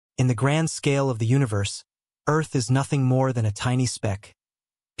In the grand scale of the universe, Earth is nothing more than a tiny speck,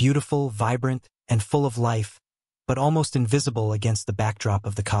 beautiful, vibrant, and full of life, but almost invisible against the backdrop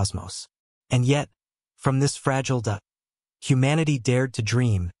of the cosmos. And yet, from this fragile dot, humanity dared to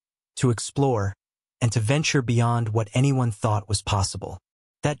dream, to explore, and to venture beyond what anyone thought was possible.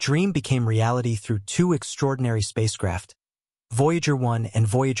 That dream became reality through two extraordinary spacecraft, Voyager 1 and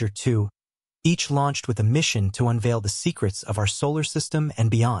Voyager 2, each launched with a mission to unveil the secrets of our solar system and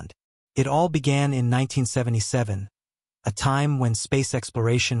beyond. It all began in 1977, a time when space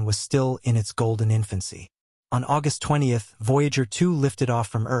exploration was still in its golden infancy. On August 20th, Voyager 2 lifted off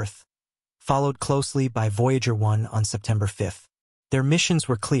from Earth, followed closely by Voyager 1 on September 5th. Their missions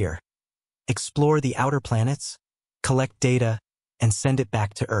were clear: explore the outer planets, collect data, and send it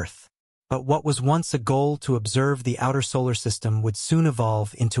back to Earth. But what was once a goal to observe the outer solar system would soon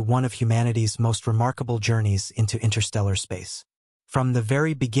evolve into one of humanity's most remarkable journeys into interstellar space. From the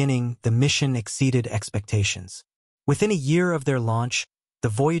very beginning, the mission exceeded expectations. Within a year of their launch, the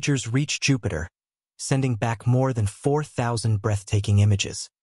Voyagers reached Jupiter, sending back more than 4,000 breathtaking images.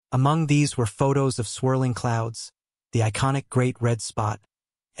 Among these were photos of swirling clouds, the iconic Great Red Spot,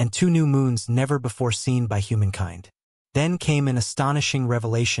 and two new moons never before seen by humankind. Then came an astonishing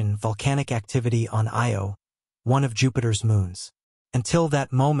revelation: volcanic activity on Io, one of Jupiter's moons. Until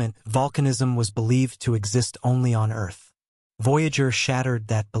that moment, volcanism was believed to exist only on Earth. Voyager shattered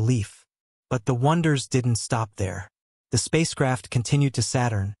that belief. But the wonders didn't stop there. The spacecraft continued to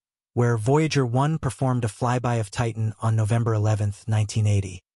Saturn, where Voyager 1 performed a flyby of Titan on November 11,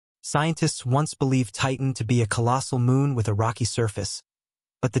 1980. Scientists once believed Titan to be a colossal moon with a rocky surface,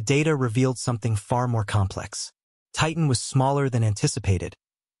 but the data revealed something far more complex. Titan was smaller than anticipated,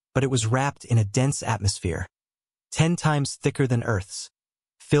 but it was wrapped in a dense atmosphere, 10 times thicker than Earth's,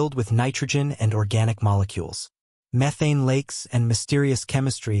 filled with nitrogen and organic molecules. Methane lakes and mysterious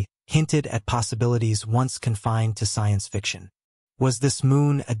chemistry hinted at possibilities once confined to science fiction. Was this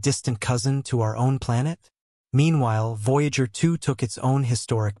moon a distant cousin to our own planet? Meanwhile, Voyager 2 took its own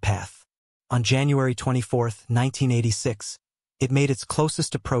historic path. On January 24, 1986, it made its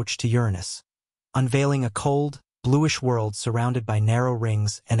closest approach to Uranus, unveiling a cold, bluish world surrounded by narrow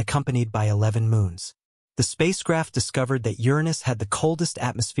rings and accompanied by 11 moons. The spacecraft discovered that Uranus had the coldest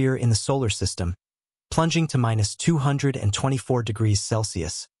atmosphere in the solar system, plunging to -224 degrees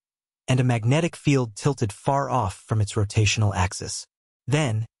Celsius, and a magnetic field tilted far off from its rotational axis.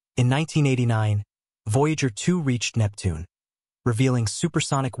 Then, in 1989, Voyager 2 reached Neptune, revealing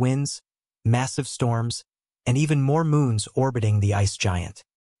supersonic winds, massive storms, and even more moons orbiting the ice giant.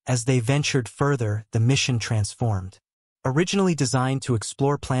 As they ventured further, the mission transformed. Originally designed to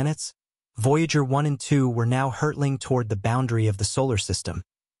explore planets, Voyager 1 and 2 were now hurtling toward the boundary of the solar system,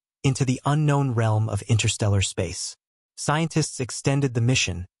 into the unknown realm of interstellar space. Scientists extended the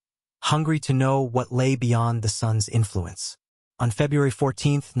mission, hungry to know what lay beyond the sun's influence. On February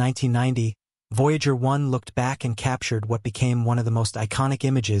 14, 1990, Voyager 1 looked back and captured what became one of the most iconic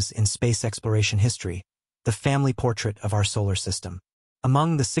images in space exploration history: the family portrait of our solar system.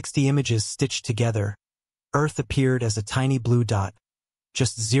 Among the 60 images stitched together, Earth appeared as a tiny blue dot,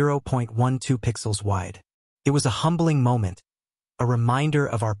 just 0.12 pixels wide. It was a humbling moment, a reminder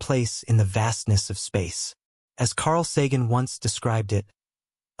of our place in the vastness of space. As Carl Sagan once described it,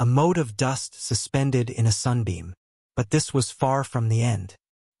 a mote of dust suspended in a sunbeam. But this was far from the end.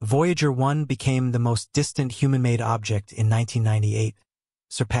 Voyager 1 became the most distant human-made object in 1998,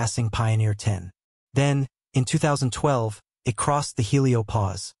 surpassing Pioneer 10. Then, in 2012, it crossed the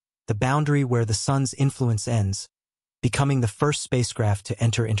heliopause, the boundary where the sun's influence ends, becoming the first spacecraft to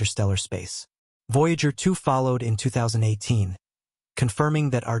enter interstellar space. Voyager 2 followed in 2018, confirming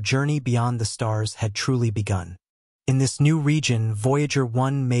that our journey beyond the stars had truly begun. In this new region, Voyager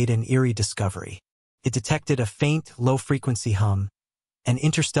 1 made an eerie discovery. It detected a faint, low-frequency hum, an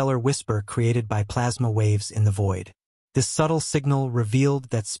interstellar whisper created by plasma waves in the void. This subtle signal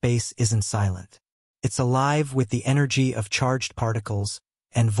revealed that space isn't silent. It's alive with the energy of charged particles,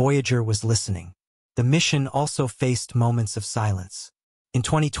 and Voyager was listening. The mission also faced moments of silence. In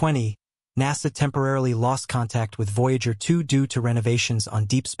 2020, NASA temporarily lost contact with Voyager 2 due to renovations on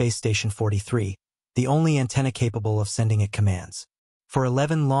Deep Space Station 43, the only antenna capable of sending it commands. For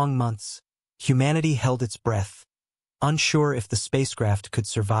 11 long months, humanity held its breath, unsure if the spacecraft could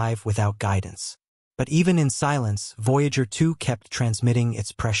survive without guidance. But even in silence, Voyager 2 kept transmitting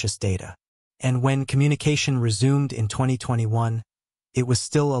its precious data. And when communication resumed in 2021, it was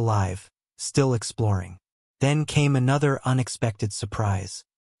still alive, still exploring. Then came another unexpected surprise.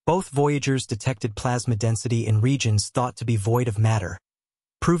 Both Voyagers detected plasma density in regions thought to be void of matter,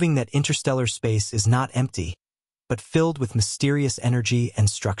 proving that interstellar space is not empty, but filled with mysterious energy and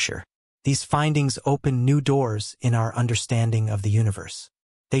structure. These findings open new doors in our understanding of the universe.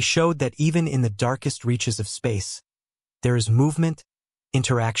 They showed that even in the darkest reaches of space, there is movement,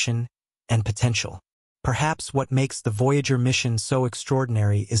 interaction, and potential. Perhaps what makes the Voyager mission so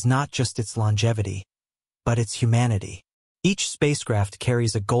extraordinary is not just its longevity, but its humanity. Each spacecraft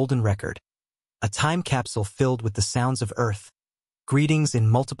carries a golden record, a time capsule filled with the sounds of Earth, greetings in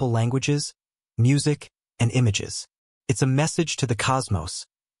multiple languages, music, and images. It's a message to the cosmos,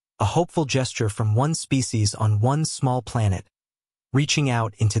 a hopeful gesture from one species on one small planet, reaching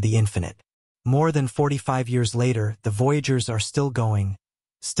out into the infinite. More than 45 years later, the Voyagers are still going,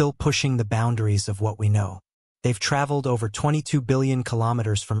 still pushing the boundaries of what we know. They've traveled over 22 billion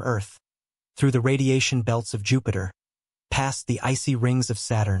kilometers from Earth, through the radiation belts of Jupiter, past the icy rings of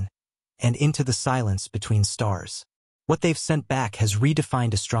Saturn, and into the silence between stars. What they've sent back has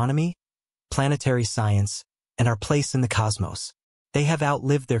redefined astronomy, planetary science, and our place in the cosmos. They have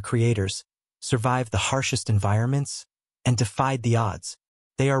outlived their creators, survived the harshest environments, and defied the odds.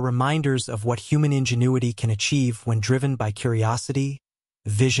 They are reminders of what human ingenuity can achieve when driven by curiosity,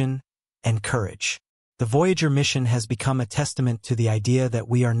 vision, and courage. The Voyager mission has become a testament to the idea that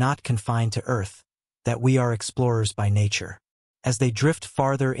we are not confined to Earth, that we are explorers by nature. As they drift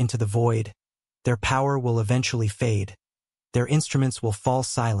farther into the void, their power will eventually fade, their instruments will fall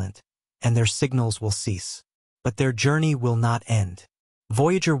silent, and their signals will cease. But their journey will not end.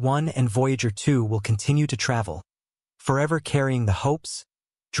 Voyager 1 and Voyager 2 will continue to travel, forever carrying the hopes,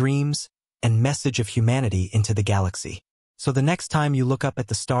 dreams, and message of humanity into the galaxy. So the next time you look up at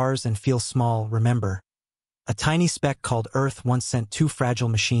the stars and feel small, remember, a tiny speck called Earth once sent two fragile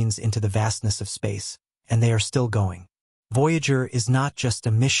machines into the vastness of space, and they are still going. Voyager is not just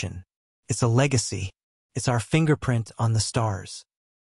a mission, it's a legacy. It's our fingerprint on the stars.